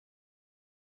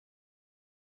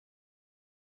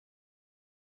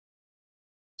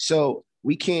So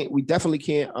we definitely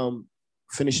can't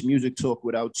finish music talk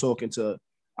without talking to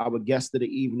our guest of the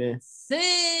evening.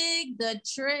 Sig the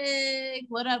Trig.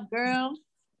 What up, girl?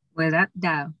 What up,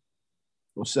 though?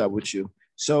 What's up with you?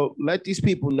 So let these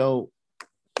people know,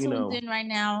 tuned in right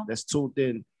now. That's tuned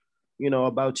in,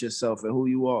 about yourself and who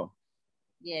you are.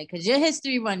 Yeah, because your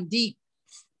history run deep.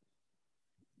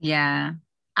 Yeah.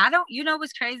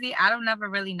 What's crazy? I don't never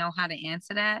really know how to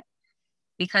answer that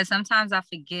because sometimes I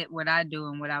forget what I do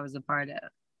and what I was a part of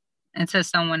until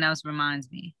someone else reminds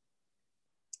me.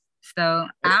 So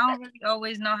I don't really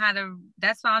always know how to,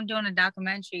 that's why I'm doing a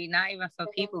documentary, not even for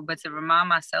people, but to remind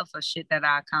myself of shit that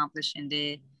I accomplished and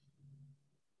did.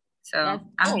 So,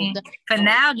 for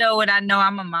now though, what I know,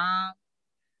 I'm a mom,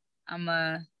 I'm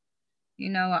an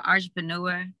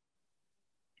entrepreneur.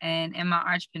 And in my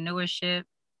entrepreneurship,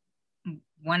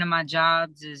 one of my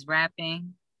jobs is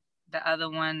rapping. The other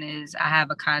one is I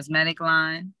have a cosmetic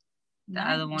line. The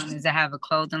other one is I have a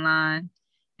clothing line.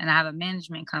 And I have a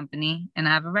management company. And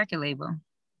I have a record label.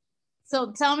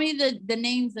 So tell me the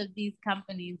names of these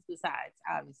companies besides,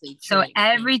 obviously. So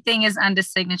everything is under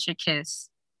Signature Kiss.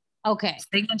 Okay.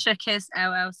 Signature Kiss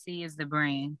LLC is the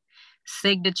brand.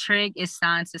 Sig the Trig is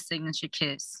signed to Signature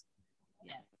Kiss.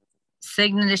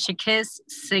 Signature Kiss,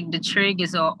 Sig the Trig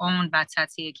is all owned by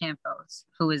Tatia Campos,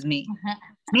 who is me.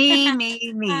 me.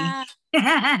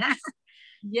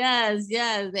 Yes.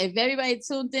 If everybody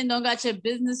tuned in, don't got your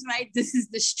business right, this is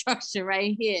the structure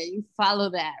right here. You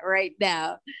follow that right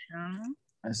now.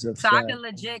 So I can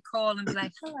legit call and be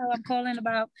like, hello, I'm calling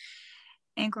about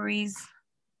inquiries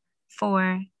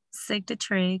for Sig the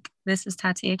Trig. This is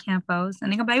Tatia Campos.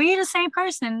 And they go, baby, you're the same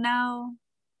person. No,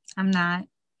 I'm not.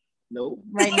 Nope.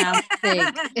 Right now, Sig.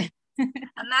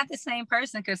 I'm not the same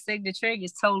person because Sig the Trig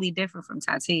is totally different from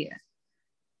Tatia.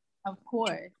 Of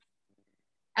course.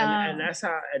 And that's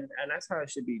how it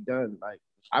should be done. Like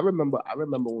I remember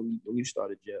when you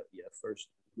started your first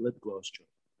lip gloss trip.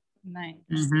 Nice.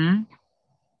 Mm-hmm.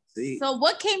 See? So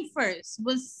what came first?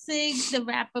 Was Sig the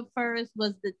rapper first?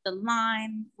 Was it the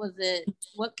line?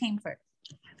 What came first?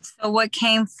 So what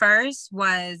came first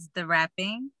was the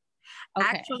rapping. Okay.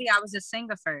 Actually, I was a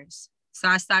singer first. So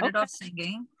I started off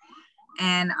singing.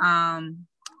 And I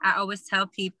always tell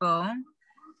people,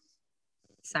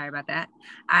 sorry about that.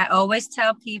 I always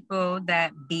tell people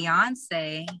that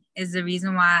Beyonce is the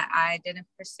reason why I didn't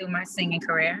pursue my singing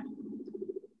career.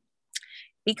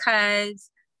 Because,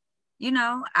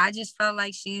 I just felt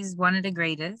like she's one of the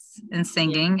greatest in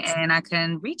singing and I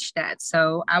couldn't reach that.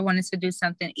 So I wanted to do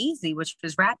something easy, which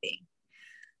was rapping.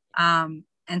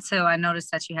 Until I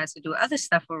noticed that you had to do other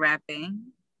stuff with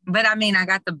rapping. But I mean, I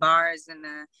got the bars and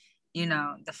the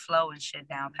flow and shit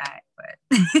down pat. But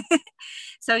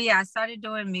so yeah, I started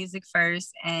doing music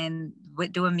first. And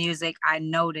with doing music, I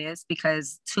noticed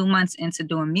because 2 months into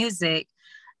doing music,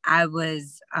 I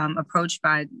was approached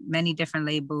by many different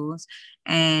labels.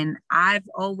 And I've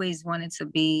always wanted to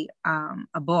be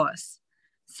a boss.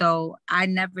 So I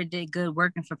never did good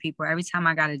working for people. Every time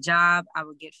I got a job, I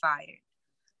would get fired.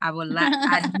 I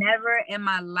never in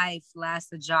my life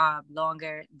last a job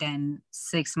longer than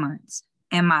 6 months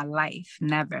in my life.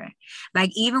 Never. Like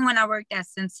even when I worked at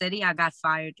Sin City, I got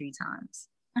fired 3 times.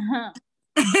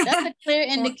 That's a clear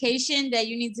indication that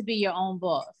you need to be your own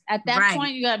boss. At that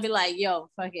point, you gotta be like,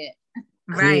 yo, fuck it.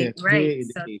 Right.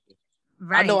 So,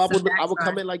 I know I would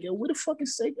come in like, yo, where the fuck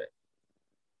is Saban?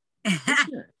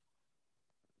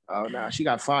 Oh nah, she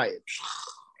got fired.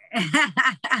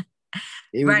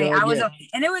 Right.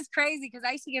 And it was crazy because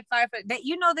I used to get fired for that.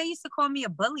 They used to call me a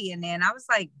bully in there. And I was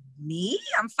like, me?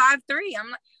 I'm 5'3". I'm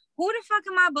like, who the fuck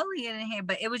am I bullying in here?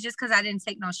 But it was just because I didn't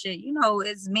take no shit.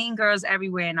 It's mean girls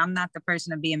everywhere. And I'm not the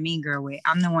person to be a mean girl with.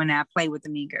 I'm the one that play with the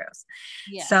mean girls.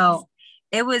 Yeah. So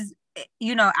it was,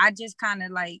 I just kind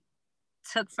of like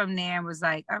took from there and was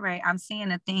like, all right, I'm seeing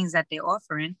the things that they're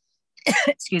offering.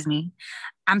 Excuse me.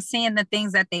 I'm seeing the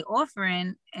things that they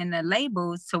offering in the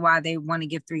labels to why they want to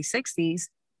give 360s.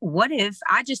 What if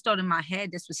I just thought in my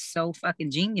head this was so fucking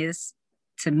genius,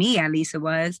 to me at least it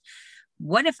was.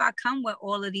 What if I come with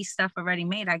all of these stuff already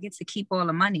made? I get to keep all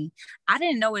the money. I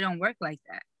didn't know it don't work like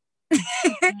that.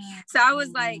 So I was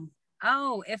like,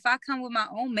 oh, if I come with my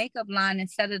own makeup line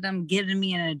instead of them giving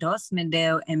me an endorsement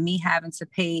deal and me having to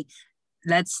pay,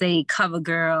 let's say,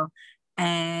 CoverGirl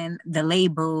and the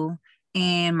label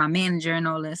and my manager and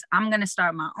all this, I'm going to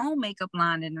start my own makeup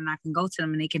line and then I can go to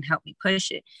them and they can help me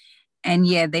push it. And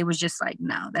yeah, they was just like,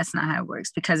 no, that's not how it works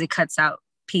because it cuts out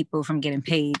people from getting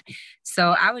paid.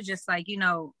 So I was just like,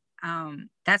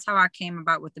 that's how I came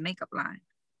about with the makeup line.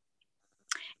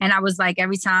 And I was like,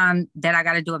 every time that I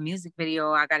got to do a music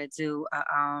video, I got to do,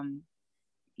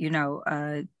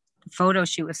 photo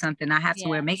shoot or something, I have to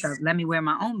wear makeup. Let me wear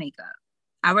my own makeup.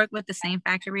 I work with the same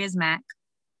factory as Mac.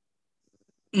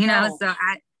 You know, so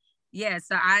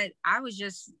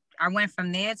I went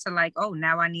from there to like, oh,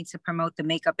 now I need to promote the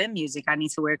makeup and music. I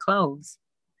need to wear clothes.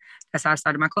 That's how I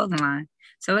started my clothing line.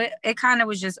 So it kind of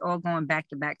was just all going back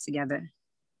to back together.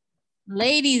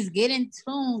 Ladies, get in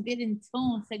tune,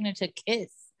 Signature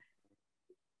Kiss.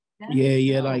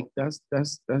 Yeah, like that's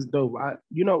dope.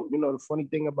 You know, the funny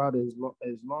thing about it is,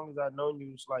 as long as I've known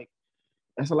you, it's like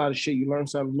that's a lot of shit. You learn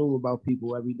something new about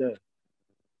people every day.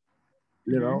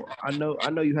 You know, I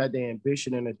know you had the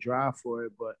ambition and the drive for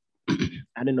it, but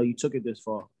I didn't know you took it this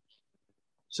far.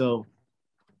 So,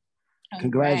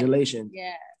 congratulations.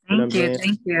 Yeah.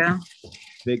 Thank you.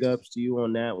 Big ups to you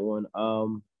on that one.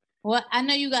 Well, I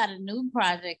know you got a new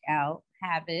project out,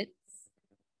 Habits,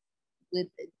 with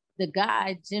the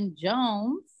guy Jim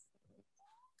Jones.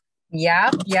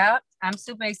 Yep. I'm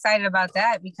super excited about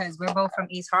that because we're both from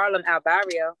East Harlem, El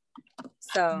Barrio.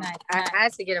 So I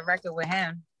had to get a record with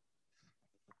him.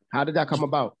 How did that come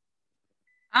about?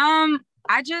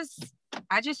 I just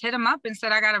hit him up and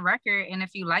said I got a record, and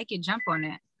if you like it, jump on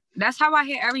it. That's how I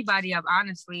hit everybody up,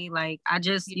 honestly. Like I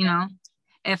just, you know,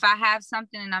 if I have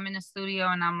something and I'm in the studio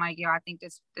and I'm like, yo, I think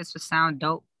this would sound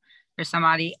dope for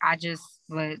somebody,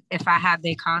 if I have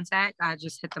their contact, I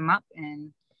just hit them up,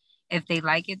 and if they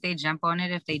like it, they jump on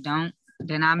it. If they don't,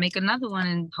 then I'll make another one,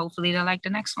 and hopefully they'll like the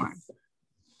next one.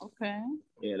 Okay.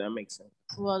 Yeah, that makes sense.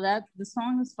 Well, the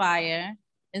song is fire.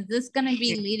 Is this gonna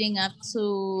be leading up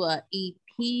to an EP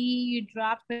you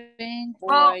dropping?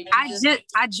 Well,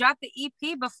 I dropped the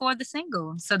EP before the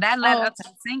single, so that led up to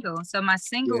the single. So my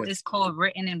single is called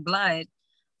 "Written in Blood,"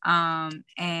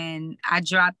 and I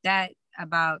dropped that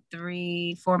about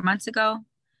 3-4 months ago.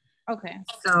 Okay.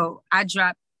 So I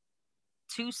dropped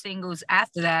 2 singles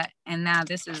after that, and now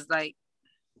this is like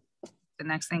the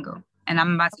next single, and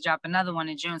I'm about to drop another one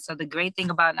in June. So the great thing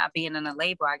about not being in a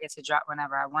label, I get to drop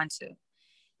whenever I want to.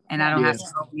 And I don't have to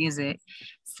go music.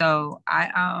 So I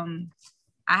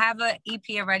have an EP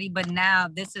already, but now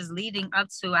this is leading up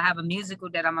to, I have a musical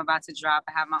that I'm about to drop.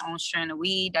 I have my own strand of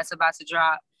weed that's about to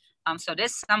drop. So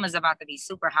this summer's about to be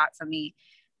super hot for me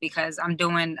because I'm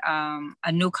doing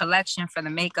a new collection for the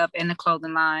makeup and the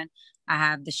clothing line. I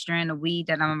have the strand of weed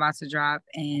that I'm about to drop,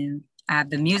 and I have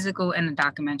the musical and the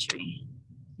documentary.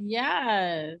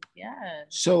 Yes.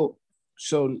 So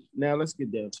now let's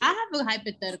get down to I have a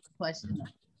hypothetical question.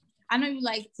 I know you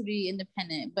like to be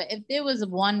independent, but if there was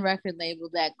one record label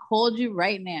that called you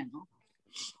right now,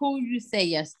 who would you say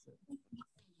yes to?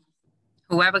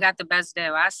 Whoever got the best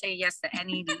deal. I say yes to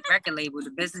any record label. The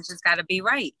business just got to be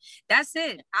right. That's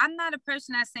it. I'm not a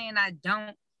person that's saying I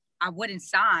wouldn't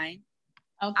sign.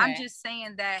 Okay. I'm just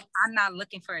saying that I'm not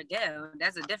looking for a deal.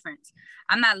 That's a difference.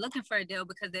 I'm not looking for a deal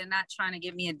because they're not trying to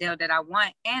give me a deal that I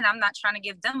want, and I'm not trying to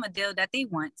give them a deal that they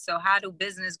want. So how do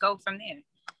business go from there?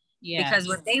 Yeah. Because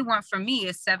what they want from me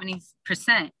is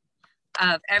 70%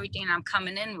 of everything I'm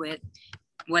coming in with.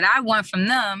 What I want from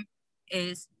them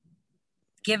is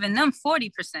giving them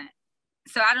 40%.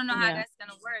 So I don't know how that's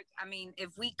gonna work. I mean,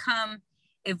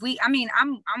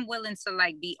 I'm willing to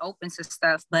like be open to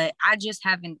stuff, but I just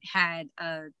haven't had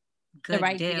a good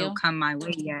deal come my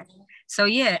way yet. So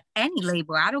yeah, any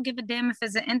label. I don't give a damn if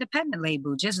it's an independent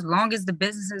label, just as long as the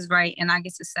business is right and I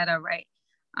get to set up right.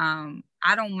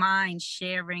 I don't mind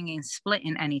sharing and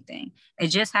splitting anything. It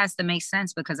just has to make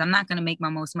sense because I'm not going to make my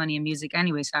most money in music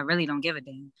anyway, so I really don't give a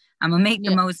damn. I'm going to make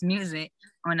the most music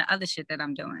on the other shit that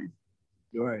I'm doing.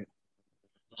 You're right.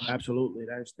 Absolutely.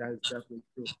 That's definitely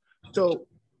true. So,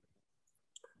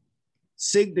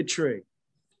 Sig the Trig.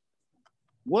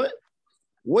 What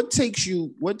takes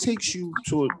you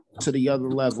to the other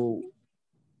level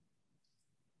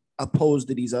opposed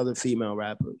to these other female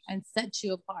rappers and set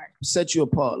you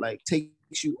apart, like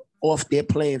takes you off their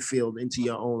playing field into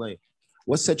your own lane?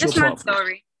 What set you apart?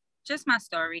 Just my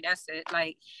story. That's it.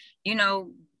 Like, you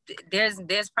know,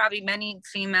 there's probably many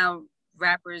female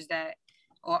rappers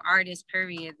or artists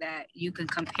period that you can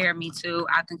compare me to.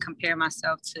 I can compare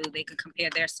myself to. They can compare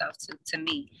themselves to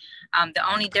me.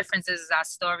 The only difference is our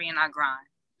story and our grind.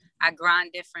 I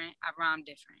grind different. I rhyme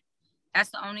different.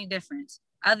 That's the only difference.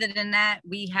 Other than that,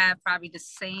 we have probably the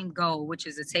same goal, which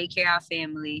is to take care of our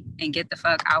family and get the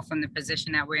fuck out from the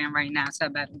position that we're in right now to a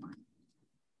better one.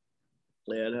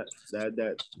 Yeah,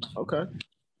 that okay.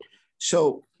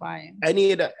 So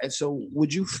any of that. So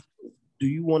do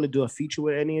you want to do a feature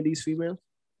with any of these females?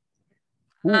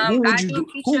 Who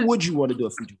would you want to do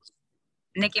a feature with?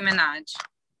 Nicki Minaj.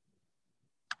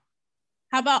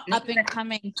 How about up and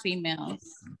coming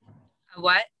females?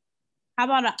 What? How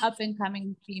about an up and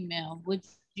coming female? Would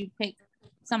you pick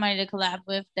somebody to collab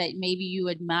with that maybe you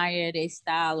admire their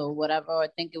style or whatever, or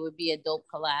think it would be a dope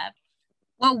collab?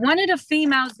 Well, one of the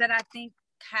females that I think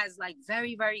has like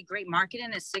very, very great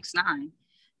marketing is 6ix9ine.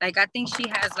 Like, I think she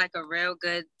has like a real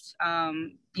good,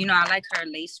 you know, I like her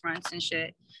lace fronts and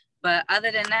shit. But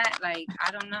other than that, like,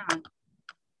 I don't know.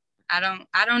 I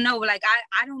don't know. Like,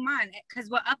 I don't mind, because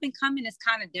what up and coming is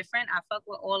kind of different. I fuck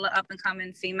with all the up and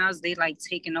coming females. They like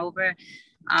taking over.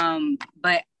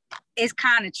 But it's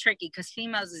kind of tricky because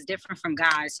females is different from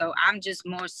guys. So I'm just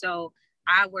more so,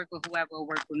 I work with whoever will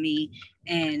work with me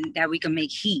and that we can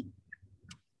make heat.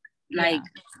 Like,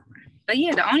 but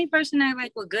yeah, the only person that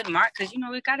like with good mark, because you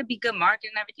know it got to be good market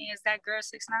and everything, is that girl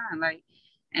 6ix9ine. Like,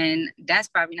 and that's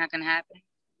probably not gonna happen.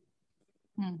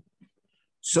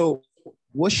 So,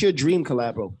 what's your dream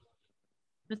collabo?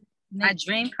 My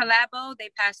dream collabo, they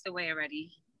passed away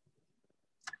already.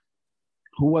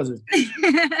 Who was it?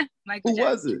 Michael Who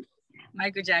Jackson. was it?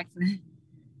 Michael Jackson.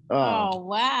 Oh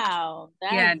wow.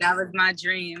 Yeah, that was my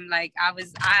dream. Like, I got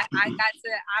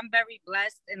to, I'm very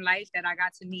blessed in life that I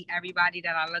got to meet everybody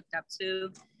that I looked up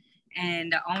to.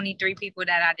 And the only 3 people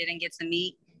that I didn't get to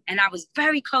meet, and I was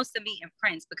very close to meeting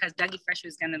Prince because Dougie Fresh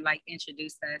was gonna like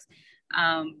introduce us.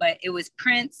 But it was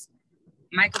Prince,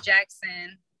 Michael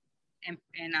Jackson, and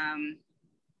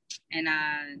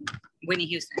Whitney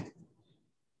Houston.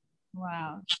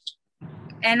 Wow.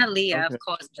 And Aaliyah, of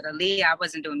course, but Aaliyah, I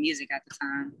wasn't doing music at the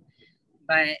time.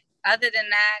 But other than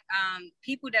that,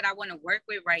 people that I want to work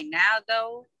with right now,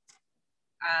 though,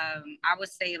 I would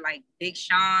say like Big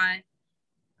Sean.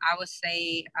 I would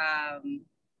say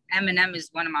Eminem is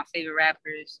one of my favorite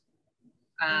rappers.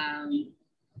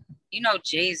 You know,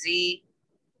 Jay-Z,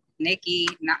 Nicki,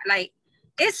 like,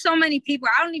 it's so many people.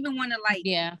 I don't even want to like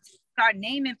start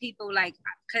naming people, like,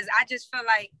 because I just feel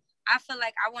like I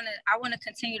want to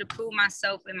continue to prove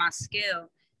myself and my skill,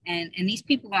 and these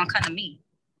people gonna come to me.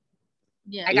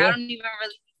 I don't even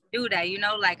really do that, you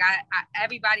know. Like, I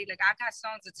everybody, like, I got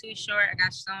songs with Too Short, I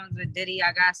got songs with Diddy,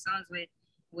 I got songs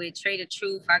with Trey the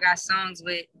Truth, I got songs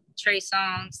with Trey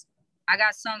Songz, I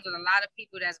got songs with a lot of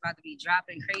people that's about to be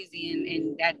dropping crazy,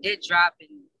 and that did drop and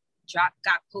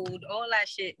got pulled, all that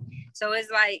shit. So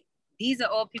it's like, these are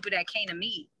all people that came to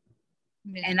me.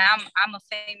 And I'm a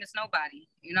famous nobody,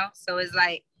 you know? So it's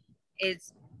like,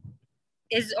 it's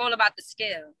all about the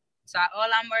skill. So all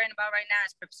I'm worrying about right now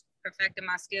is perfecting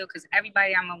my skill, because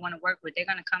everybody I'm going to want to work with, they're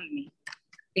going to come to me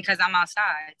because I'm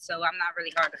outside. So I'm not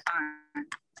really hard to find.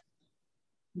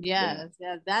 Yes,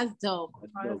 that's dope.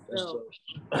 That's dope.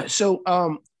 So,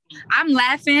 I'm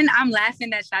laughing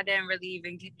that I didn't really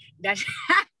even get that.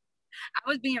 I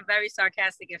was being very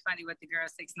sarcastic and funny with the girl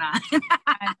 6ix9ine.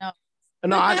 I know.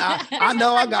 No, I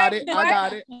know. I got it. I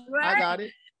got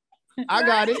it. I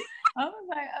was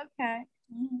like, okay.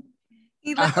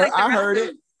 I heard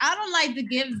it. I don't like to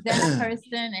give that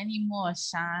person any more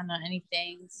shine or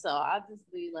anything, so I'll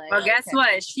just be like. Well, guess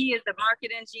what? She is the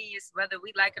marketing genius, whether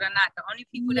we like it or not. The only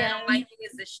people that don't like it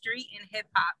is the street and hip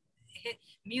hop.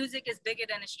 Music is bigger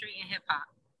than the street and hip hop.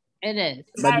 It is.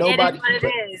 But nobody. It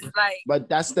is. Like, but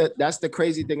that's the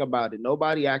crazy thing about it.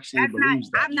 Nobody actually believes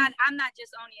that. I'm not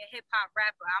just only a hip hop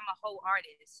rapper. I'm a whole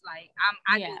artist. Like,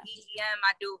 I do EDM.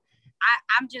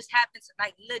 I'm just happen to,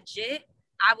 like, legit.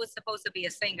 I was supposed to be a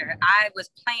singer. I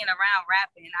was playing around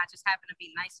rapping. I just happened to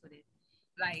be nice with it.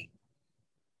 Like,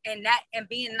 and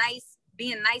being nice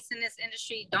in this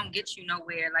industry don't get you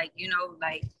nowhere. Like, you know,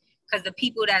 like, because the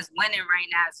people that's winning right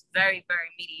now is very,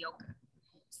 very mediocre.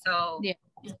 So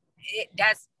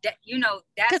that's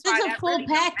because it's a full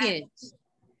package.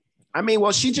 I mean,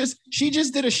 well, she just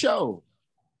did a show.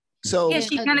 So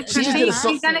she's gonna continue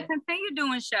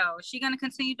doing shows. She's gonna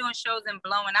continue doing shows and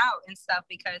blowing out and stuff,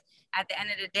 because at the end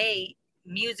of the day,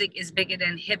 music is bigger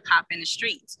than hip hop in the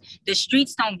streets. The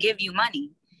streets don't give you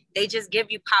money; they just give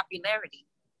you popularity.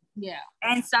 Yeah,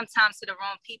 and sometimes to the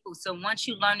wrong people. So once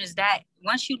you learn that,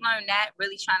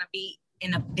 really trying to be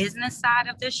in the business side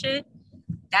of this shit,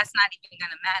 that's not even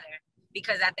gonna matter,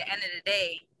 because at the end of the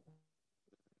day,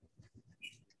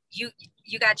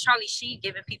 you got Charlie Sheen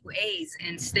giving people A's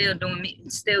and still doing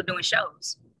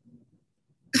shows.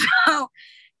 So,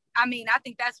 I mean, I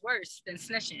think that's worse than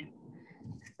snitching.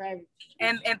 Right.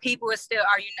 And people are still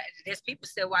there's people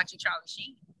still watching Charlie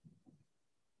Sheen.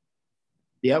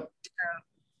 Yep.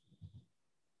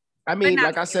 I mean,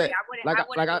 like I said, I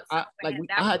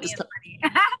had this.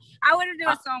 I wouldn't do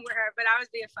a song with her, but I was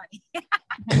being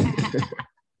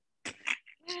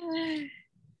funny.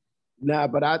 Nah,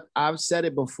 but I've said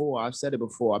it before.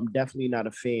 I'm definitely not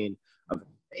a fan of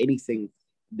anything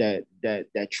that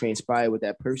transpired with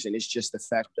that person. It's just the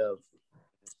fact of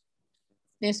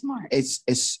they're smart. It's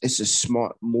a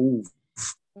smart move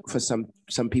for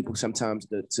some people sometimes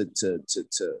to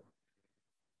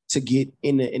get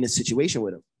in a situation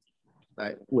with them.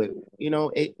 Like, with, you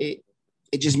know, it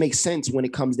just makes sense when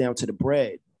it comes down to the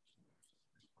bread.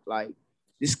 Like,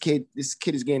 this kid is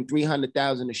getting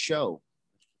 $300,000 a show.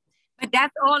 But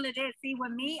that's all it is. See,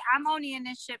 with me, I'm only in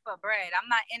this shit for bread. I'm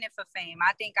not in it for fame.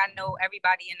 I think I know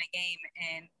everybody in the game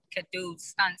and could do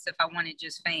stunts if I wanted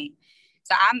just fame.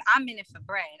 So I'm in it for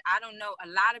bread. I don't know. A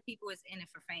lot of people is in it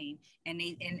for fame and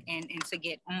they and to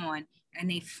get on, and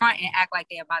they front and act like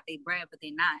they're about their bread, but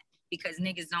they're not, because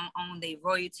niggas don't own their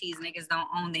royalties, niggas don't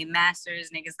own their masters,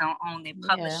 niggas don't own their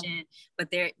publishing, but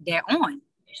they're on.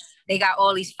 They got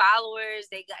all these followers,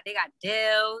 they got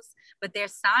deals, but they're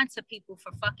signed to people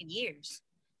for fucking years.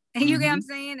 And you get what I'm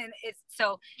saying? And it's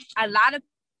so a lot of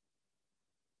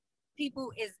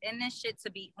people is in this shit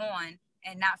to be on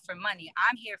and not for money.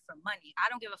 I'm here for money. I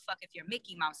don't give a fuck if you're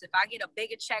Mickey Mouse. If I get a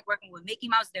bigger check working with Mickey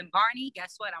Mouse than Barney,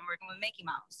 guess what? I'm working with Mickey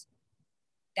Mouse.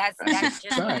 That's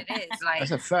just what it is. Like,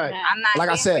 that's a fact. I'm not, like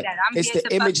I said, it's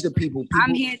the image that people.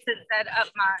 I'm here to set up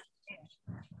my.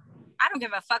 I don't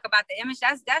give a fuck about the image.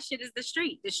 That shit is the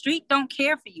street. The street don't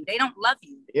care for you. They don't love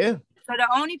you. Yeah. So the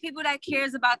only people that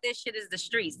cares about this shit is the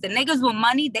streets. The niggas with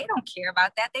money, they don't care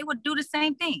about that. They would do the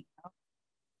same thing.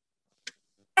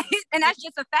 And that's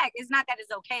just a fact. It's not that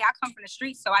it's okay. I come from the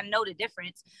streets, so I know the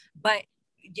difference. But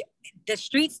the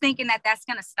streets thinking that that's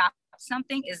going to stop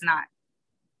something is not.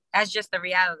 That's just the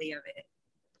reality of it.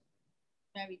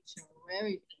 Very true.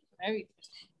 Very true. Very true.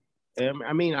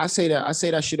 I mean, I say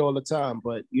that shit all the time,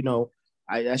 but you know,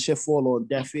 that shit fall on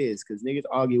deaf ears because niggas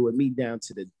argue with me down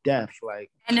to the death. Like,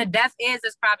 and the deaf ears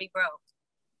is probably broke.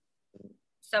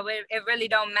 So it really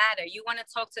don't matter. You want to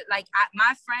talk to, like,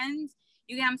 my friends,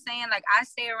 you get what I'm saying? Like, I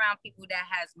stay around people that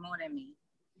has more than me.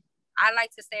 I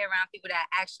like to stay around people that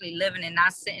are actually living and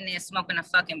not sitting there smoking a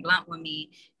fucking blunt with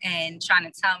me and trying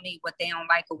to tell me what they don't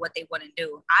like or what they wouldn't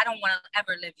do. I don't want to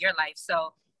ever live your life.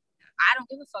 So I don't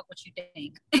give a fuck what you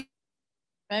think.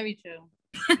 Very true.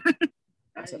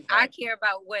 I care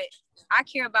about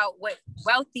what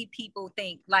wealthy people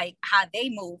think, like how they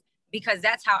move, because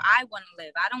that's how I want to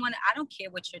live. I don't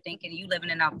care what you're thinking. You live in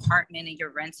an apartment and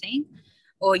you're renting,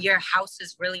 or your house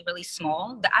is really, really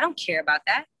small. I don't care about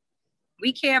that.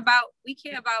 We care about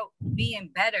being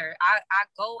better. I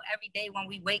go every day when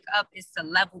we wake up is to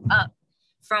level up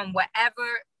from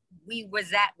wherever we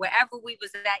was at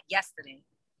yesterday.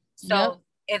 So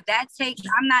if that takes,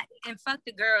 I'm not, and fuck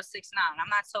the girl 6ix9ine. I'm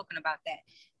not talking about that.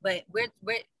 But we're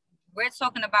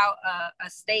talking about a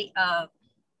state of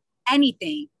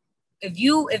anything. If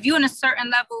you in a certain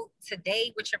level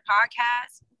today with your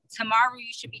podcast, tomorrow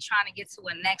you should be trying to get to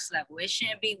a next level. It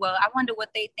shouldn't be, well, I wonder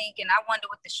what they think and I wonder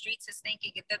what the streets is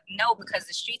thinking. No, because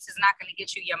the streets is not going to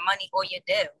get you your money or your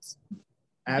deals.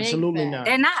 Absolutely not.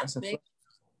 They're not.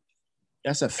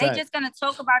 That's a fact. They're just going to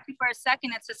talk about you for a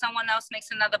second until someone else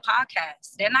makes another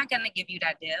podcast. They're not going to give you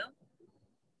that deal.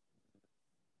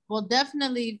 Well,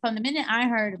 definitely from the minute I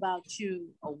heard about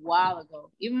you a while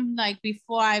ago, even like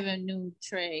before I even knew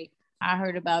Trey, I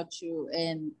heard about you,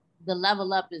 and the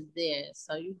level up is there.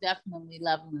 So you definitely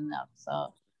leveling up.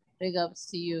 So big ups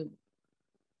to you.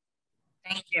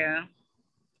 Thank you.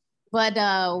 But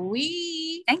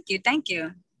Thank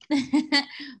you.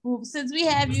 Well, since we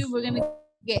have you, we're gonna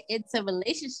get into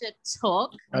relationship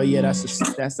talk. Oh yeah,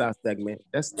 that's our segment.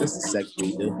 That's the segment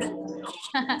we do.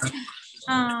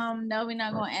 No, we're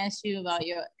not gonna ask you about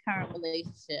your current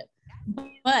relationship.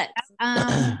 But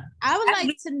I would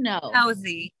like to know.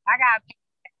 Nosy. I got.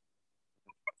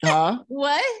 Huh?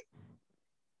 What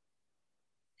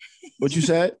you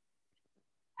said?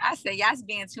 I said, y'all's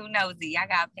being too nosy. I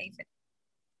gotta pay for that.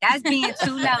 That's being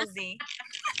too nosy.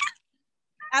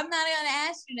 I'm not gonna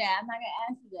ask you that.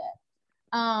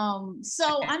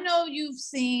 So I know you've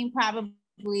seen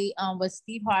probably what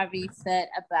Steve Harvey said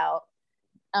about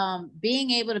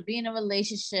being able to be in a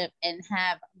relationship and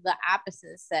have the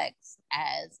opposite sex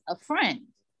as a friend.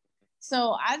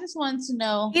 So I just wanted to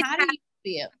know, how do you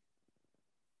feel?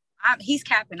 He's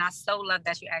capping. I so love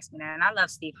that you asked me that. And I love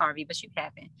Steve Harvey, but you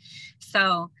capping.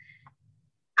 So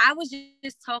I was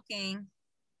just talking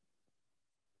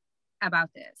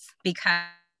about this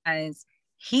because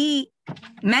he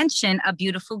mentioned a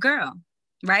beautiful girl,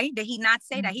 right? Did he not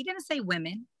say that? He didn't say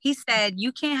women. He said,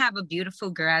 you can't have a beautiful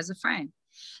girl as a friend.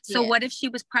 So what if she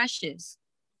was Precious?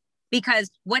 Because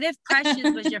what if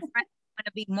Precious was your friend?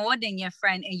 To be more than your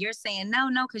friend, and you're saying no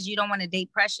because you don't want to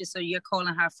date Precious, so you're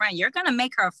calling her a friend. You're gonna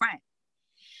make her a friend.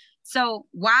 So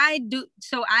I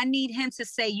need him to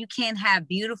say you can't have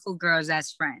beautiful girls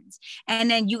as friends, and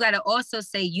then you got to also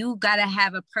say you got to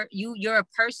have you're a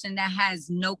person that has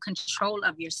no control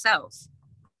of yourself.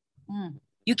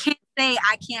 You can't say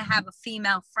I can't have a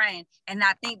female friend and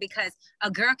not think, because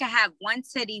a girl can have one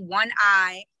titty, one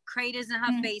eye, craters in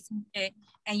her face,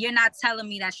 and you're not telling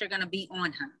me that you're gonna be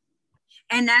on her.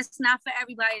 And that's not for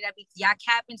everybody that y'all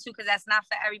capping too, because that's not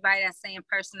for everybody that's saying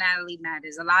personality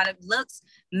matters. A lot of looks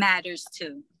matters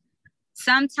too.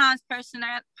 Sometimes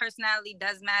personality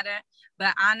does matter,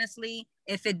 but honestly,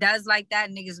 if it does like that,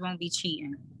 niggas won't be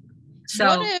cheating.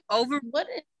 So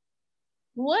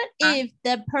what if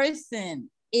the person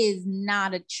is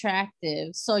not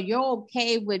attractive? So you're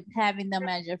okay with having them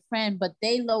as your friend, but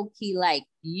they low key like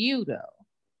you though.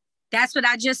 That's what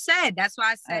I just said. That's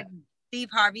why I said Steve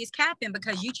Harvey is capping,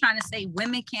 because you trying to say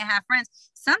women can't have friends.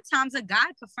 Sometimes a guy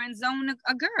could friend zone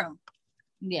a girl.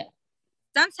 Yeah.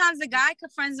 Sometimes a guy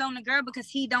could friend zone a girl because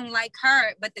he don't like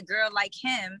her, but the girl like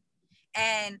him,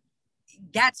 and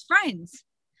that's friends.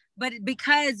 But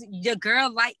because the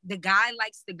guy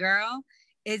likes the girl,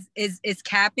 is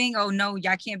capping. Oh no,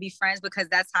 y'all can't be friends because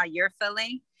that's how you're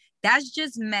feeling. That's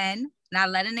just men not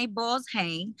letting their balls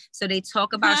hang, so they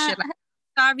talk about shit like,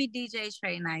 sorry, DJ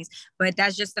Trey Nice, but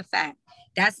that's just a fact.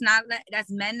 That's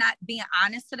men not being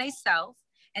honest to themselves,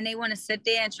 and they want to sit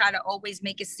there and try to always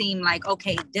make it seem like,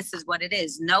 okay, this is what it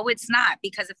is. No, it's not,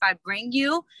 because if I bring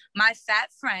you my fat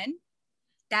friend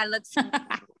that looks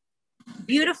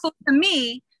beautiful to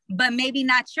me, but maybe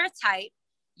not your type,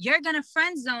 you're gonna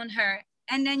friend zone her,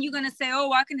 and then you're gonna say,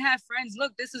 oh, I can have friends,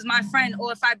 look, this is my friend.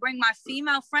 Or if I bring my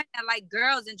female friend that like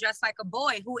girls and dress like a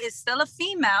boy, who is still a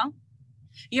female,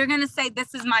 you're going to say,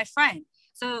 this is my friend.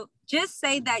 So just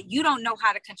say that you don't know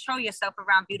how to control yourself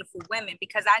around beautiful women,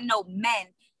 because I know men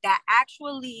that I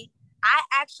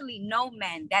actually know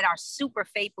men that are super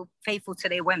faithful to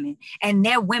their women, and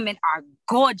their women are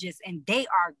gorgeous, and they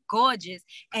are gorgeous,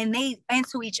 and they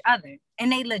into each other,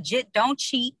 and they legit don't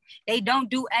cheat. They don't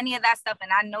do any of that stuff.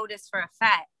 And I know this for a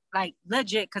fact, like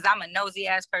legit, because I'm a nosy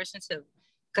ass person too.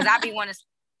 Because I be wanting to,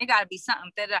 it gotta be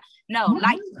something that no,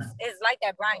 like it's like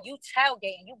that, Brian. You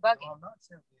tailgating, you bugging.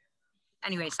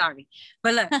 Anyway, sorry,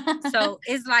 but look, so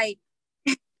it's like,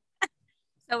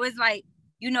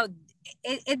 you know,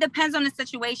 it depends on the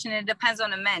situation. It depends on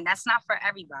the men. That's not for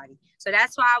everybody. So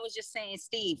that's why I was just saying,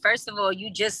 Steve. First of all,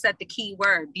 you just said the key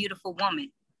word, beautiful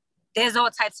woman. There's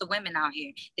all types of women out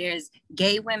here. There's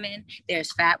gay women.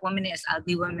 There's fat women. There's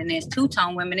ugly women. There's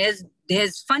two-tone women.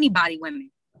 There's funny body women.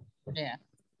 Yeah.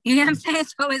 You know what I'm saying?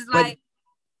 So it's like,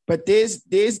 but there's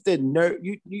the nerd.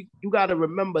 You gotta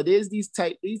remember, there's these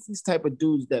type of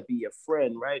dudes that be your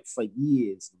friend, right, for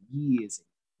years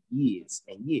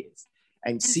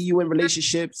and see you in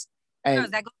relationships.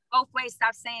 And that goes both ways.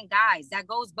 Stop saying guys. That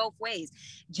goes both ways.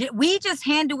 We just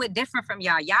handle it different from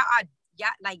y'all. Y'all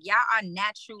are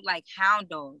natural like hound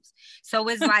dogs. So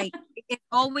it's like it's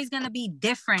always gonna be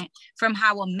different from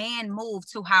how a man move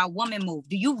to how a woman move.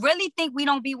 Do you really think we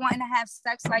don't be wanting to have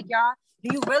sex like y'all?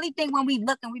 Do you really think when we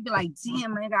look and we be like,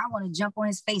 damn, man, I want to jump on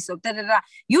his face? So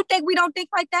You think we don't think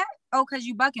like that? Oh, because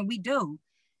you bucking. We do.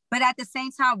 But at the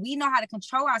same time, we know how to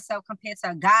control ourselves compared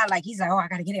to a guy. Like he's like, oh, I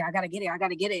gotta get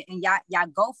it. And y'all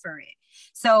go for it.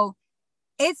 So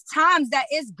it's times that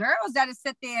it's girls that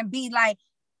sit there and be like,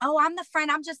 oh, I'm the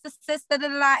friend, I'm just the sister,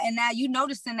 and now you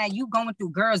noticing that you going through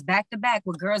girls back to back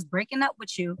with girls breaking up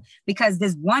with you because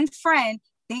this one friend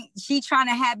she trying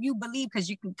to have you believe,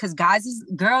 because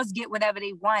girls get whatever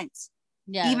they want.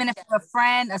 Yeah. Even if you're a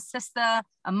friend, a sister,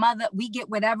 a mother, we get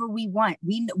whatever we want.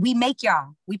 We make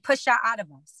y'all, we push y'all out of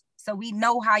us. So we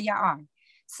know how y'all are.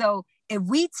 So if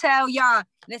we tell y'all,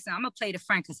 listen, I'm gonna play the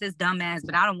friend because his dumb ass,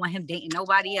 but I don't want him dating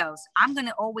nobody else. I'm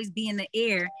gonna always be in the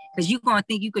air because you're gonna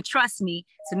think you could trust me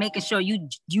to making sure you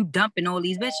dumping all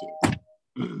these bitches.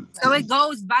 So it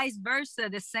goes vice versa.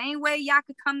 The same way y'all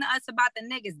could come to us about the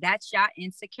niggas, that's y'all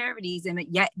insecurities. And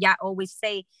yet y'all always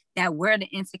say that we're the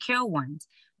insecure ones.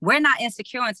 We're not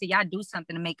insecure until y'all do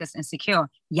something to make us insecure.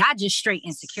 Y'all just straight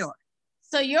insecure.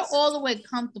 So you're all the way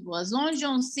comfortable. As long as you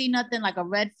don't see nothing like a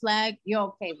red flag, you're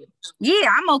okay with it.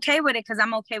 Yeah, I'm okay with it because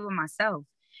I'm okay with myself.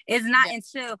 It's not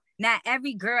until not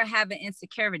every girl have an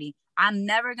insecurity. I'm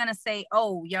never going to say,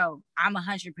 oh, yo, I'm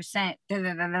 100%.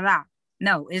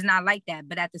 No, it's not like that.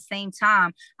 But at the same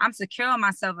time, I'm secure in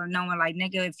myself of knowing like,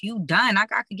 nigga, if you done, I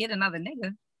could get another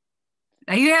nigga.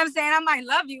 Like, you know what I'm saying? I might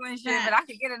love you and shit, but I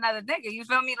could get another nigga. You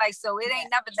feel me? Like, so it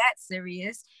ain't never that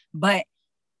serious. But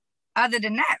other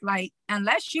than that, like,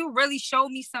 unless you really show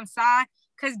me some sign,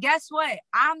 because guess what?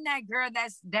 I'm that girl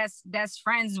that's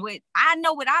friends with, I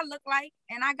know what I look like,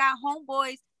 and I got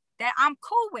homeboys that I'm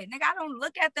cool with. Nigga, I don't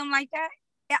look at them like that.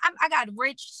 I got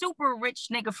super rich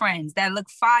nigga friends that look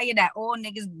fire, that all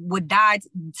niggas would die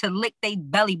to lick their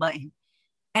belly button.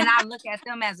 And I look at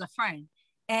them as a friend.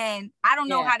 And I don't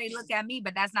know how they look at me,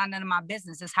 but that's not none of my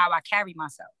business. It's how I carry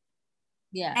myself.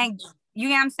 Yeah. And you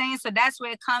know what I'm saying? So that's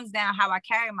where it comes down, how I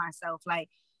carry myself. Like,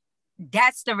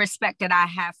 that's the respect that I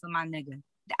have for my nigga.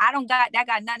 That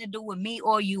got nothing to do with me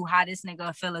or you, how this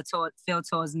nigga feel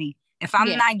towards me. If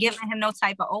I'm not giving him no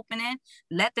type of opening,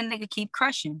 let the nigga keep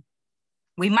crushing.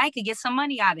 We might could get some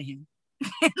money out of him.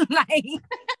 Like,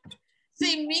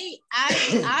 see me,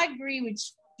 I agree with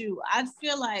you. I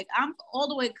feel like I'm all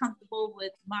the way comfortable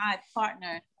with my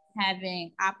partner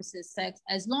having opposite sex.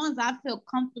 As long as I feel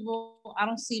comfortable, I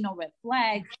don't see no red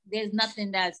flags. There's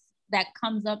nothing that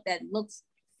comes up that looks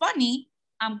funny.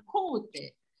 I'm cool with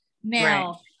it.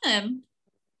 Now, him,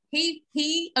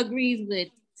 he agrees with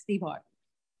Steve Harvey.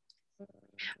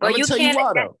 Well, you can't.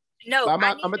 Why, though. No, I'm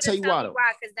gonna tell you why.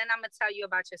 Because then I'm gonna tell you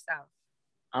about yourself.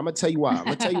 I'm gonna tell you why.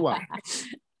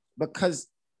 Because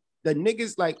the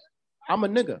niggas, like, I'm a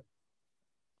nigga.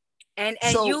 And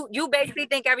so, you basically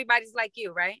think everybody's like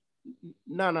you, right?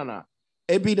 No.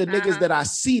 It be the niggas that I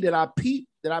see, that I peep,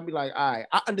 that I be like, all right,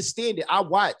 I understand it. I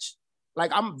watch. Like,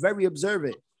 I'm very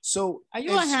observant. So are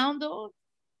you a hound dog?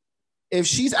 If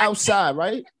she's outside,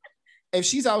 right? If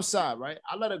she's outside, right?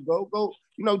 I let her go,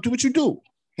 you know, do what you do.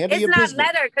 Handle your business. It's not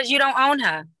let her because you don't own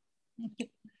her.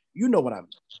 You know what I mean.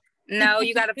 No,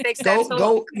 you gotta fix that.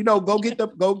 Go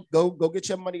get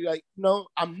your money. Like, you know,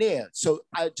 I'm there. So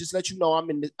I just let you know I'm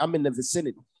in the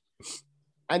vicinity.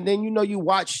 And then, you know, you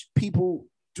watch people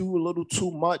do a little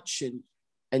too much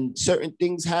and certain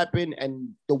things happen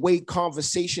and the way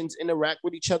conversations interact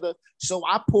with each other. So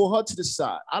I pull her to the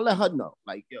side. I let her know,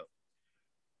 like,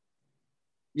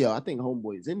 yo, I think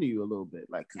homeboy is into you a little bit.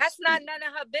 Like, that's not none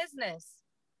of her business.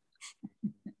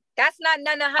 That's not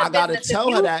none of her business. I gotta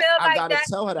tell her that. I gotta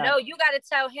tell her that. No, you gotta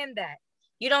tell him that.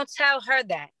 You don't tell her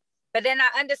that. But then I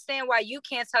understand why you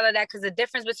can't tell her that, because the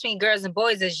difference between girls and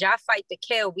boys is y'all fight to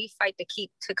kill, we fight to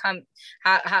keep to come.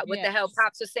 What the hell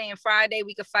Pops was saying Friday,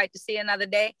 we could fight to see another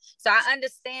day. So I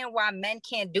understand why men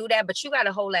can't do that, but you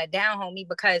gotta hold that down, homie,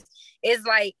 because it's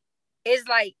like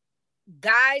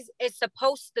guys is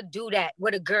supposed to do that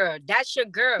with a girl. That's your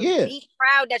girl. Yeah. Be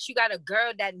proud that you got a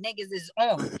girl that niggas is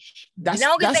on. That's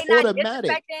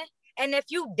automatic. And if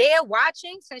you dare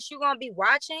watching, since you're gonna be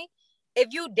watching, if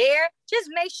you dare, just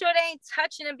make sure they ain't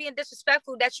touching and being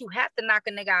disrespectful that you have to knock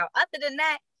a nigga out. Other than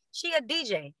that, she a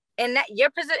DJ. And that your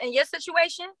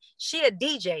situation, she a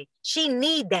DJ. She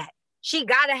need that. She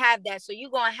gotta have that. So you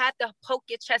gonna have to poke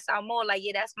your chest out more. Like,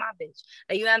 yeah, that's my bitch.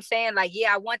 Like, you know what I'm saying? Like,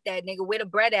 yeah, I want that nigga. Where the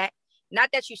bread at?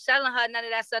 Not that you selling her, none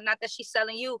of that stuff. Not that she's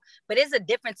selling you, but it's a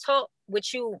different talk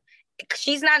with you.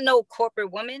 She's not no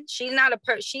corporate woman. She's not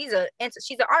she's an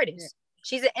artist.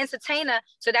 She's an entertainer.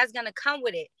 So that's gonna come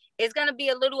with it. It's gonna be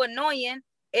a little annoying.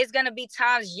 It's gonna be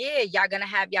times, y'all gonna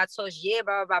have y'all toes, blah,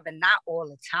 blah, blah, but not all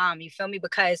the time. You feel me?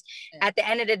 Because at the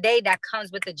end of the day, that comes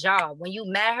with the job. When you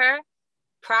met her,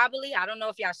 probably, I don't know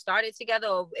if y'all started together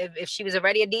or if she was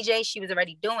already a DJ, she was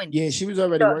already doing this. Yeah, she was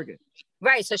already working.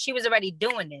 Right, so she was already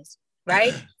doing this.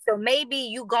 Right. So maybe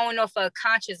you going off a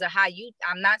conscious of how you,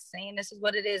 I'm not saying this is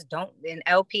what it is. Don't in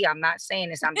LP, I'm not saying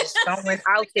this. I'm just throwing it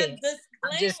out there.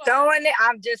 I'm just throwing it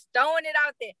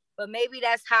out there. But maybe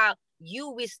that's how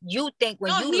you think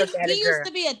when you look at it. He used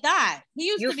to be a thot.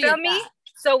 You feel me?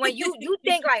 So when you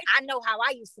think like, I know how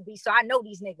I used to be, so I know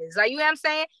these niggas. Like, you know what I'm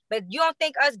saying? But you don't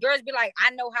think us girls be like,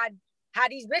 I know how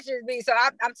these bitches be. So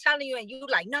I'm telling you, and you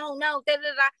like, no, da, da,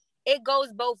 da. It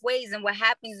goes both ways. And what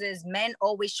happens is men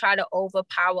always try to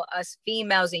overpower us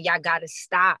females, and y'all gotta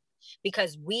stop,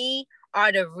 because we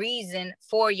are the reason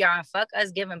for y'all. And fuck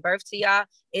us giving birth to y'all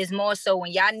is more so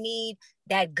when y'all need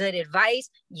that good advice.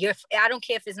 I don't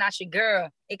care if it's not your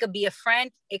girl. It could be a friend.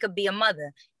 It could be a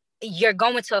mother. You're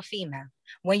going to a female.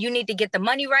 When you need to get the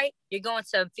money right, you're going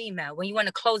to a female. When you want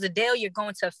to close a deal, you're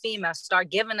going to a female. Start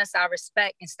giving us our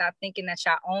respect and stop thinking that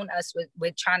y'all own us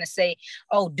with trying to say,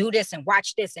 oh, do this and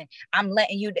watch this and I'm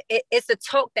letting you. It's a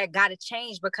talk that got to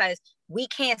change, because we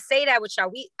can't say that with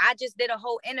y'all. I just did a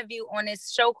whole interview on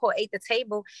this show called Ate the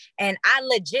Table, and I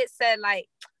legit said, like,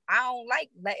 I don't like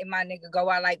letting my nigga go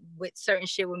out like with certain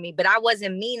shit with me, but I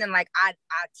wasn't meaning like I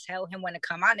tell him when to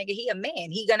come out. Nigga, he a man.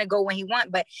 He gonna go when he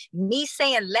want. But me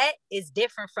saying let is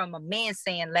different from a man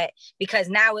saying let, because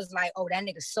now it's like, oh, that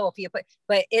nigga soft. But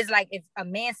it's like if a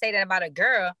man say that about a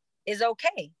girl, is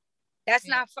okay. That's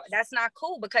not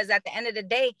cool, because at the end of the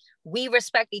day, we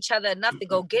respect each other enough to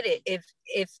go get it. If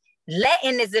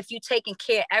letting is if you taking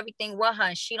care of everything with her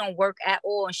and she don't work at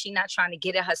all and she not trying to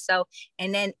get it herself,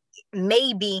 and then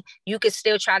maybe you could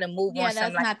still try to move on.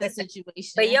 That's not the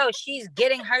situation. But yo, she's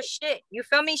getting her shit. You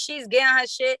feel me? She's getting her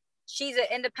shit. She's an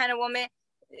independent woman.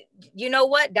 you know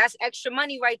what? That's extra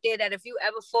money right there that if you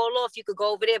ever fall off, you could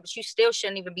go over there, but you still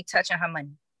shouldn't even be touching her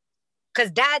money.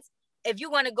 Because that's, if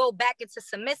you want to go back into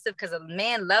submissive, because a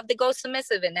man love to go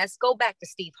submissive, and let's go back to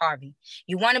Steve Harvey.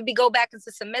 You want to go back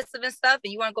into submissive and stuff,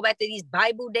 and you want to go back to these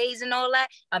Bible days and all that,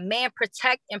 a man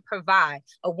protect and provide.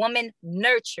 A woman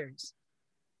nurtures.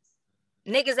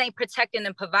 Niggas ain't protecting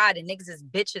and providing. Niggas is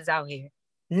bitches out here.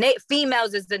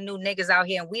 Females is the new niggas out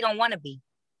here, and we don't want to be.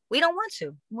 We don't want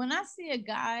to. When I see a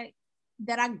guy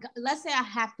that let's say I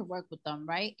have to work with them,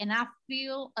 right? And I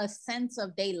feel a sense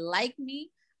of they like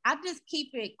me, I just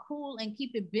keep it cool and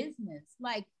keep it business.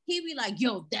 Like, he be like,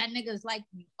 yo, that nigga's like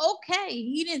me. Okay,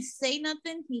 he didn't say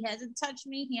nothing. He hasn't touched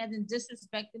me. He hasn't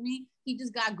disrespected me. He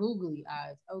just got googly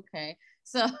eyes. Okay.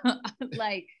 So,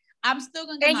 like, I'm still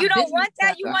going to get and you don't want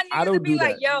that? You want niggas to be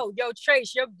like, yo,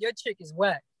 Trace, your chick is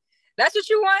wet. That's what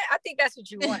you want? I think that's what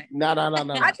you want. No. I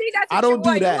think that's what I don't you do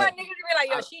want. that. You want niggas to be like,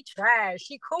 yo, she trash.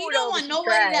 She cool. You don't want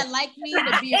nobody trash. that like me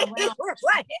to be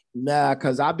around. Nah,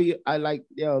 because I like,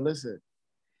 yo, listen.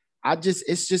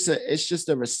 It's just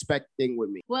a respect thing with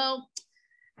me. Well,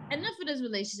 enough of this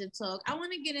relationship talk. I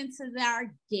want to get into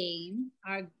our game,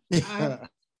 our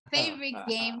favorite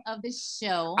game of the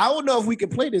show. I don't know if we can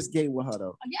play this game with her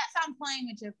though. Yes, I'm playing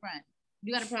with your friend.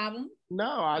 You got a problem?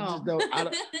 No, I just don't.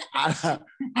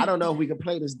 I don't know if we can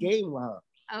play this game with her.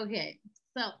 Okay,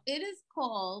 so it is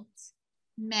called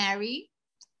Marry,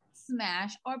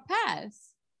 Smash, or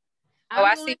Pass.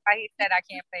 I see why he said I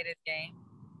can't play this game.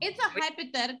 It's a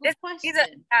hypothetical question.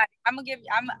 I'm gonna give you.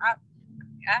 All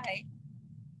right.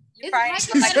 It's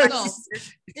hypothetical. So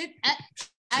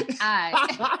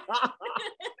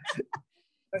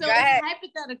it's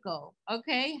hypothetical.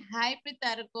 Okay,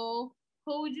 hypothetical.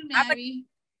 Who would you marry?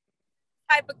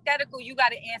 Hypothetical. You got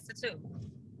to answer too.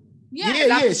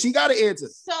 Yeah. She got to answer.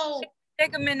 So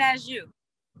take them in as you.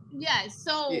 Yeah.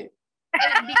 So. Yeah.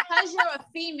 Because you're a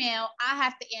female, I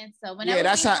have to answer. Whenever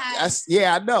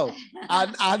I know.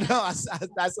 I know.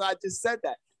 That's why I just said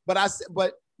that. But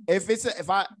if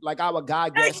I'm a guy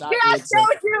guest, I answer. That's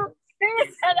why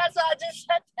I just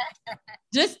said that.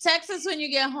 Just text us when you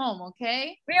get home,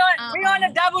 okay? We on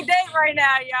a double date right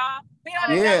now, y'all. We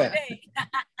on a double date.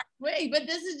 Wait, but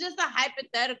this is just a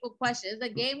hypothetical question. It's a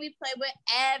game we play with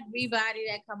everybody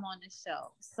that come on the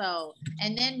show. So,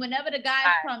 and then whenever the guys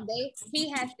come, he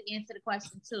has to answer the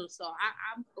question too. So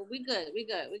we good.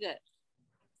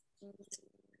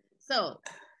 So,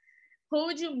 who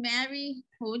would you marry?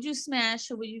 Who would you smash?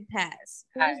 Who would you pass?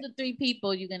 Who's the three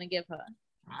people you're gonna give her?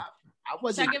 I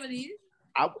wasn't. Should I give her these?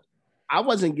 I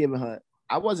wasn't giving her.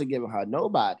 I wasn't giving her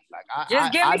nobody. Like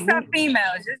just give me some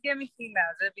females. Just give me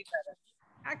females. It'd be better.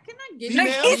 I cannot give you.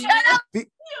 You're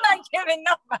not giving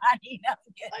nobody.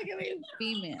 I give you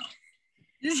female.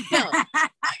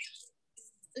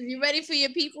 So, you ready for your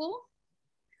people?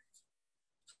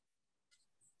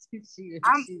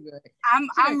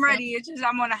 I'm ready. It's just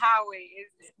I'm on the highway.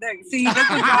 Look, see,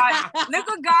 look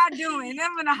what God doing.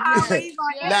 I'm on the highway. He's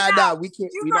like, nah, we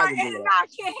can't. We not gonna do that. I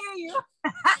can't hear you.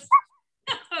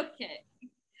 Okay.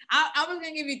 I was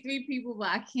gonna give you three people, but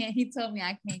I can't. He told me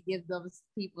I can't give those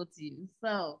people to you.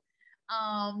 So,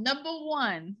 number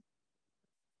one,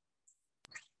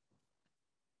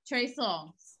 Trey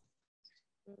Songz.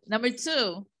 Number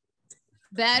two,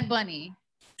 Bad Bunny.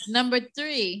 Number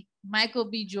three, Michael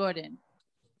B. Jordan.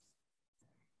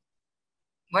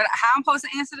 What? How I'm supposed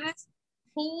to answer this?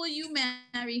 Who will you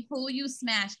marry? Who will you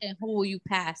smash? And who will you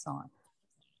pass on?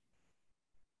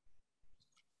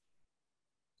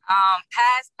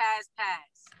 Pass.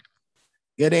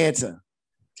 Good answer.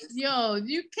 Yo,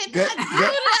 you cannot do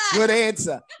that. Good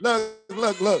answer.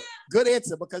 Look. Good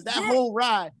answer, because that whole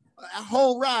ride,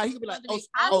 he could be like,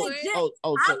 I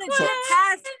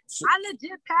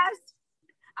legit passed.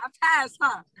 I passed,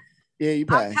 huh? Yeah, you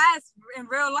passed. I passed in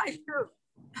real life too.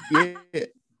 Yeah.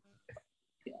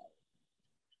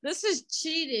 This is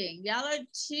cheating. Y'all are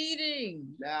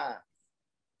cheating. Nah.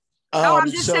 No,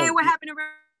 I'm just saying what happened in real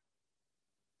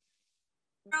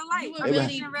life. I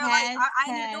didn't even do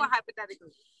it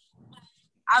hypothetically.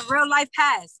 I real life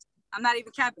passed. I'm not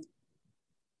even capping.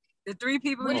 The three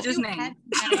people you just named.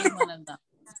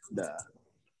 Nah.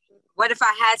 What if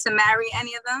I had to marry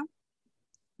any of them?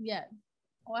 Yeah.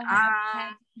 Or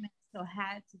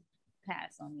had to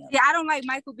pass on the other. Yeah, I don't like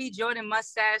Michael B. Jordan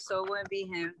mustache, so it wouldn't be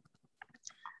him.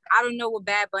 I don't know what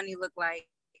Bad Bunny look like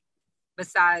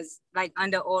besides like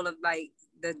under all of like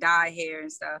the dye hair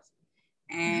and stuff.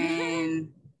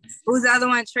 And who's the other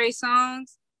one? Trey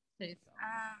Songz.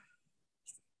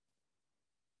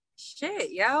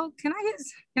 Shit, yo, can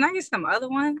I get some other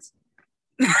ones?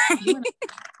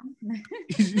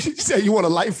 You say you want a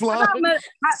lifeline?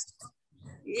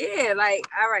 Yeah, like,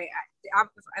 all right.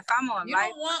 If I'm on you life,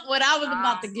 don't want what I was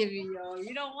about to give you, yo.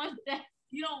 You don't want that.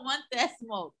 You don't want that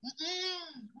smoke.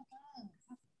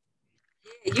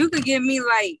 Yeah, you could give me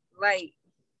like.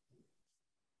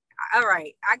 All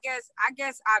right, I guess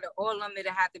out of all of them,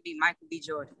 it'd have to be Michael B.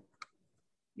 Jordan.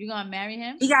 You gonna marry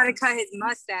him? He got to cut his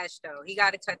mustache though. He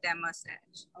got to cut that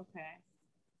mustache. Okay.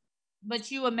 But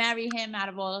you would marry him out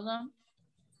of all of them?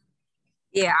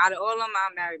 Yeah, out of all of them,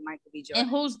 I'll marry Michael B. Jordan. And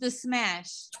who's the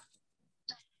smash?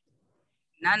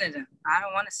 None of them. I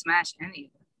don't want to smash any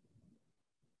of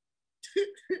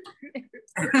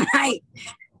them. Like,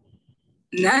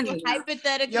 none of them.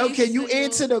 Hypothetically. Yo, can you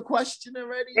answer the question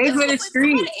already? They for the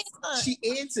street. She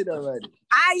answered already.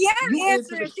 I am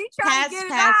answering. She trying to get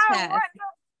it out.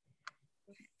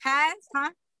 Pass,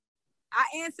 huh? I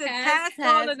answered pass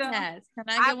all of them. Can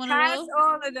I get one of those?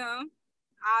 All of them.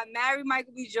 I married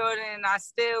Michael B. Jordan, and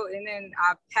then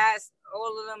I passed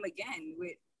all of them again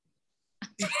with.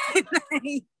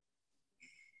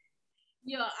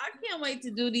 Yo, I can't wait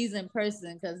to do these in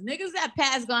person because niggas that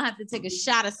pass gonna have to take a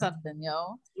shot of something,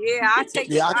 yo. Yeah, I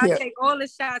take all the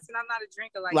shots, and I'm not a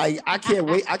drinker like that. I can't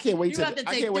wait. I can't wait till we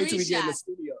get in the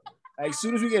studio. Like, as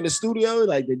soon as we get in the studio,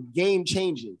 like the game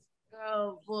changes.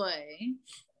 Oh boy.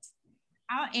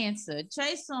 I'll answer.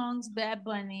 Trey Songz, Bad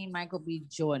Bunny, Michael B.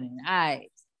 Jordan. All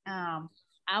right.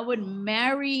 I would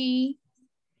marry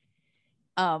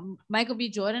Michael B.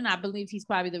 Jordan. I believe he's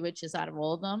probably the richest out of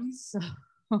all of them. So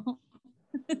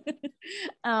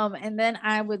and then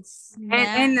I would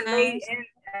and the lady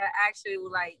actually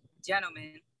like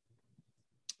gentlemen.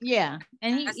 Yeah.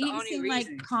 And he seemed reason.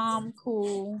 like calm,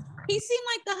 cool. He seemed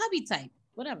like the hubby type.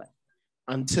 Whatever.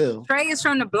 Until Trey is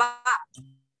from the block.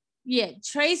 Yeah,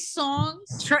 Trey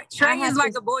Songz. Trey is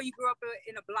like a boy you grew up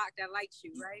in a block that likes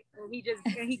you, right? And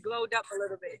he glowed up a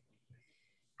little bit.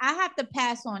 I have to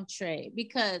pass on Trey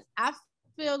because I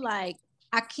feel like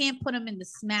I can't put him in the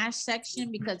smash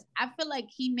section because I feel like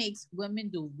he makes women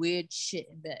do weird shit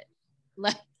in bed.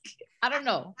 Like, I don't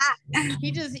know.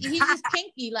 He's just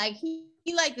kinky. Like he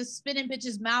like to spit in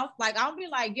bitch's mouth. Like I'll be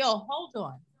like, yo, hold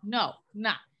on. No,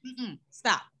 nah.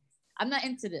 Stop. I'm not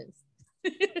into this. I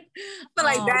feel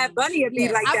like Bad Bunny would be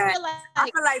like that.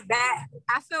 I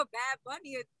feel Bad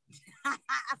Bunny. I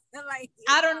feel like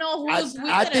I don't know who's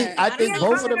weirder. I think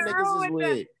both of them niggas is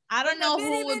weird. I don't know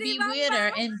who would be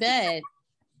weirder in bed.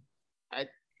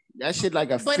 That shit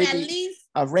like a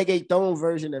reggaeton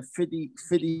version of 50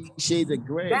 Shades of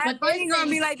Grey. Bad Bunny gonna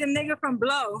be like the nigga from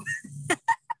Blow.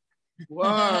 Word.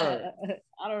 I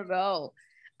don't know.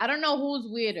 I don't know who's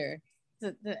weirder.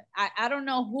 I don't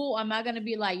know who am I gonna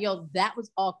be like, yo, that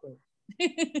was awkward. But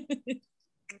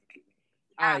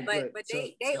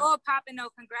they all popping though.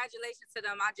 Congratulations to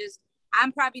them.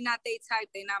 I'm probably not they type.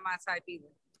 They not my type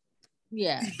either.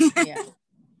 Yeah.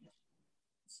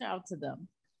 Shout out to them.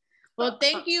 Well,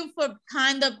 thank you for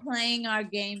kind of playing our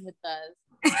game with us.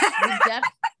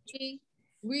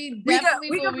 We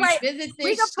definitely will revisit this.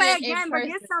 We can play shit again, but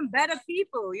get some better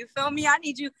people. You feel me? I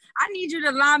need you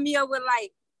to line me up with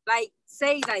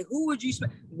say who would you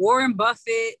Warren Buffett,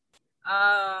 this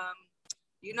I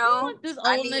old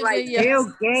need nigga, Bill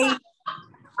Gates.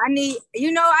 I need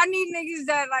niggas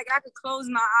that I could close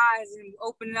my eyes and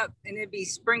open up and it'd be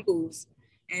sprinkles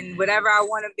and whatever I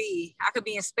want to be. I could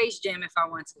be in Space Jam if I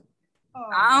want to. Oh,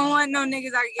 I don't want no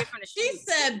niggas I can get from the street. She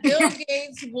said Bill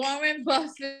Gates, Warren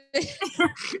Buffett.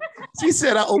 She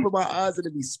said I open my eyes and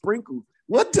it'd be sprinkled.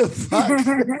 What the fuck?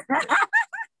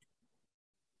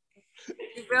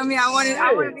 You feel me? I want to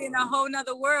be in a whole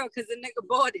nother world because the nigga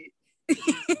bought it.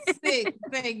 Sick.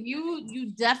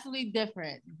 You definitely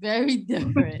different. Very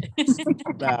different.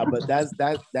 Nah, but that's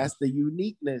the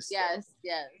uniqueness. Yes.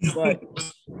 But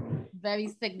very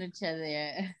signature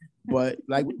there. But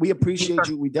we appreciate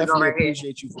you. We definitely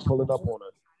appreciate you for pulling up on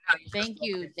us. Thank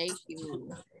you.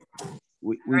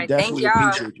 We definitely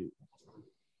appreciate you.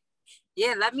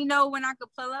 Yeah, let me know when I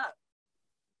could pull up.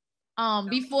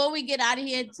 Before we get out of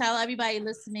here, tell everybody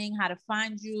listening how to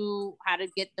find you, how to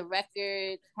get the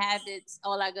record, habits,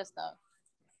 all that good stuff.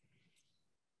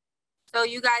 So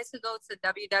you guys could go to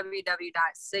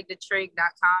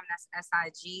www.sigdatrig.com. That's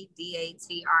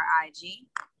SIGDATRIG.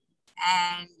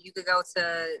 And you could go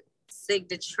to Sig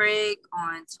the Trig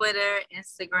on Twitter,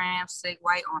 Instagram, Sig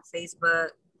White on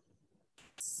Facebook.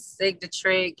 Sig the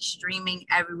Trig streaming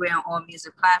everywhere on all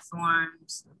music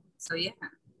platforms. So yeah,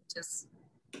 just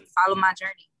follow my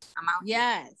journey. I'm out.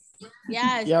 Yes.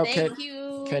 Yo, thank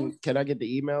you. Can I get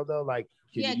the email though?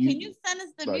 Can you send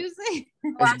us the music?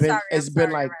 It's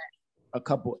been a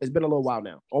little while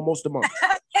now, almost a month.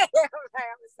 I'm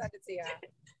gonna send it to you.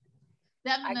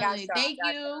 Definitely. Thank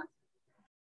you.